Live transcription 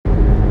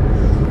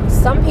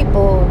some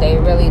people, they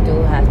really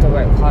do have to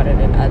work harder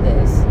than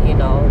others, you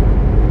know,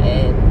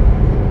 and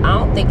I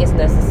don't think it's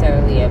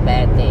necessarily a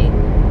bad thing,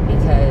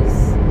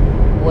 because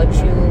what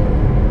you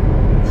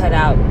put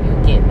out, you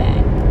get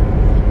back.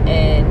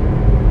 And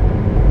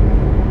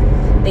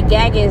the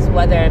gag is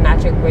whether or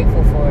not you're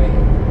grateful for it,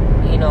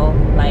 you know,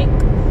 like,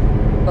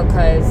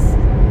 because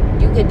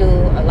you could do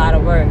a lot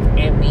of work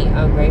and be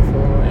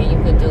ungrateful, and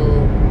you could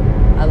do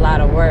a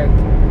lot of work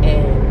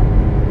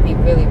and be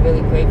really,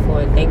 really grateful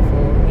and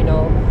thankful, you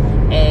know,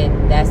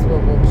 and that's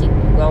what will keep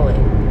you going.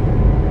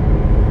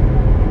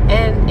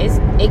 And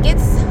it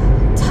gets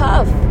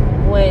tough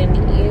when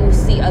you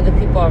see other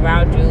people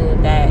around you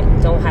that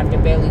don't have to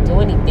barely do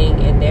anything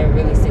and they're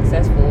really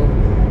successful.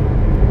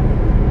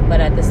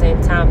 But at the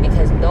same time,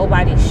 because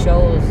nobody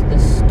shows the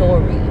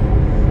story,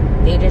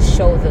 they just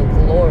show the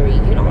glory.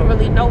 You don't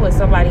really know what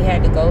somebody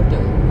had to go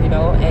through, you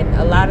know. And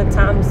a lot of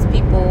times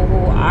people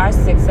who are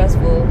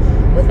successful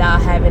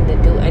without having to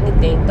do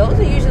anything, those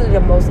are usually the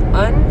most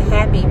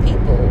unhappy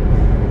people.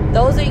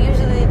 Those are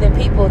usually the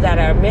people that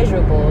are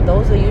miserable.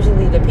 Those are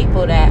usually the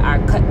people that are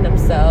cutting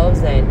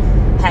themselves and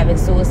having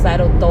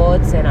suicidal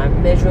thoughts and are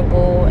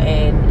miserable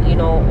and, you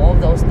know, all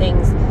those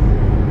things.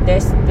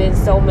 There's been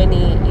so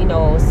many, you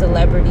know,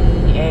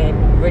 celebrity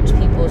and rich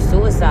people's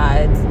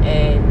suicides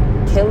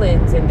and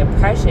killings and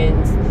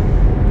depressions,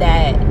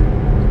 that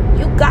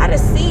you gotta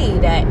see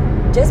that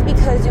just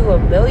because you're a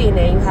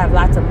millionaire, you have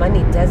lots of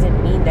money,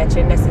 doesn't mean that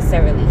you're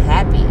necessarily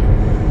happy.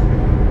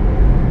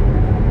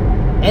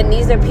 And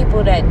these are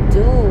people that do,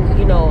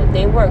 you know,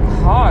 they work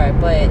hard,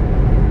 but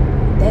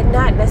they're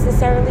not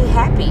necessarily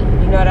happy.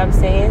 You know what I'm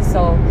saying?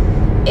 So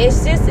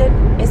it's just,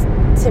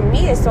 to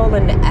me, it's all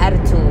in the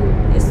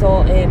attitude. It's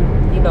all in,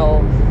 you know,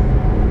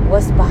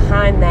 what's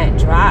behind that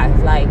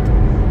drive, like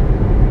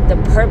the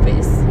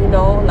purpose, you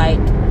know, like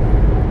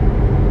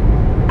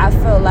I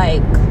feel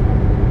like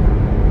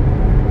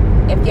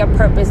if your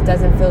purpose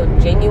doesn't feel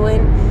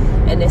genuine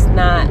and it's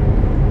not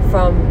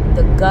from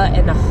the gut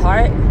and the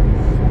heart,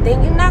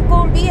 then you're not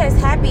going to be as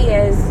happy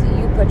as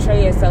you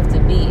portray yourself to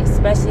be,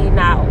 especially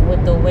not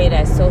with the way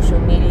that social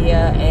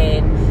media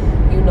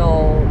and, you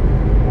know,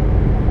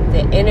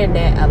 the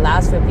internet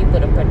allows for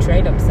people to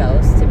portray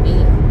themselves to be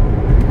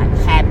like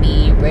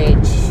happy,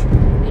 rich,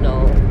 you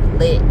know,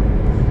 lit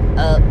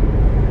up,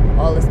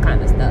 all this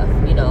kind of stuff,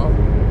 you know.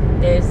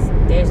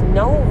 There's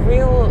no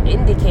real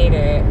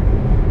indicator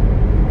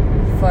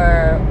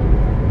for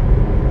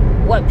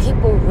what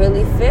people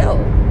really feel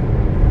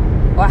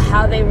or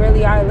how they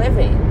really are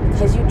living,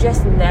 because you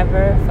just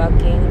never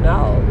fucking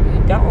know.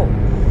 You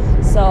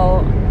don't.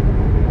 So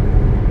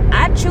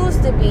I choose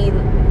to be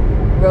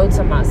real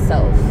to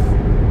myself.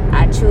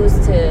 I choose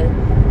to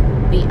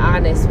be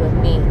honest with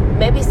me.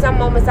 Maybe some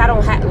moments I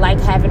don't like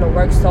having to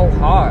work so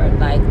hard.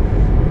 Like,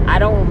 I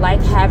don't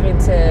like having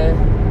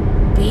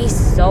to be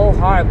so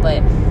hard,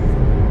 but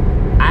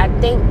I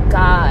thank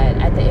God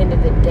at the end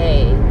of the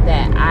day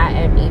that I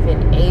am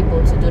even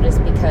able to do this,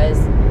 because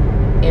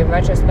in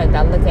retrospect,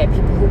 I look at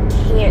people who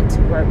can't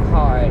work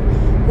hard,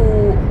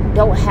 who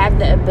don't have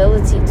the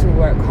ability to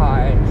work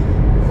hard,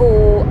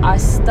 who are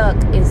stuck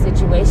in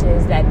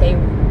situations that they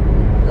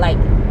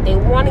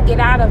want to get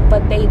out of,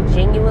 but they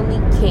genuinely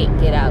can't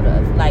get out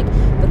of, like,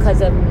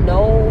 because of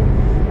no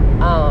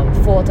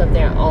fault of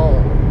their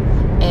own.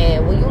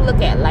 And when you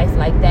look at life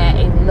like that,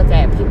 and you look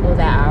at people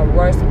that are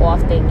worse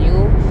off than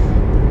you,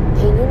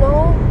 then, you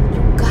know,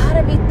 you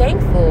gotta be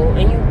thankful,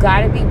 and you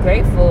gotta be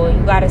grateful, and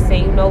you gotta say,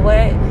 you know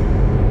what,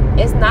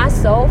 it's not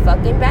so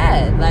fucking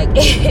bad. Like,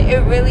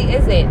 it really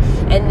isn't.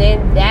 And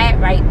then that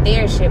right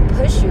there should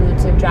push you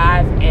to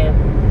drive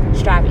and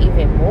strive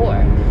even more.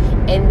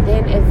 And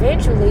then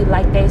eventually,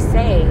 like they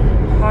say,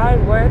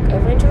 hard work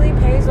eventually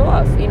pays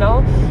off, you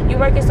know? You're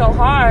working so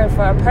hard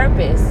for a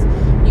purpose.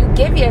 You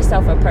give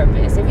yourself a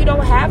purpose. If you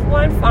don't have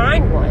one,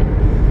 find one.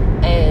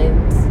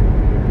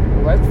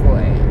 And work for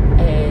it.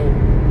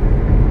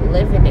 And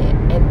live in it.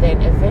 And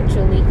then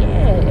eventually,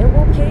 yeah, it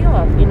will pay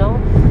off, you know?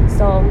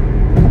 So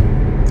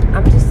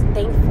I'm just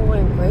thankful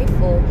and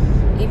grateful,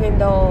 even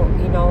though,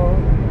 you know,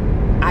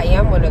 I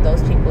am one of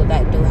those people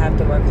that do have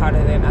to work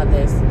harder than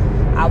others.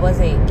 I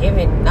wasn't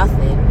given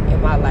nothing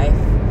in my life.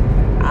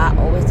 I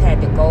always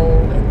had to go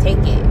and take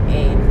it,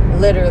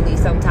 and literally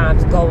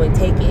sometimes go and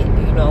take it,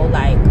 you know,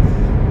 like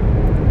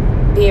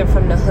being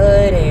from the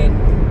hood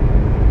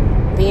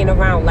and being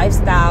around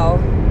lifestyle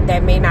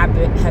that may not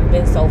have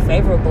been so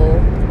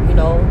favorable, you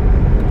know.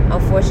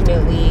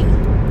 Unfortunately,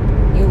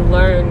 you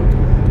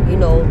learn, you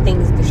know,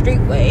 things the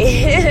street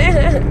way.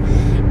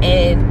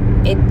 And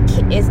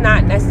it's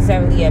not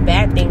necessarily a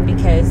bad thing,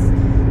 because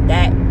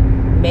that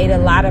made a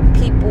lot of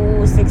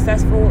people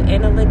successful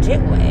in a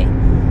legit way.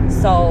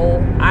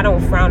 So I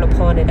don't frown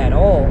upon it at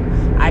all.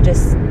 I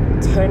just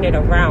turn it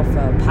around for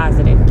a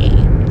positive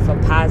gain, for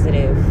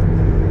positive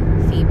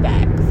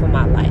feedback for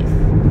my life.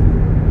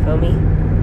 Feel me?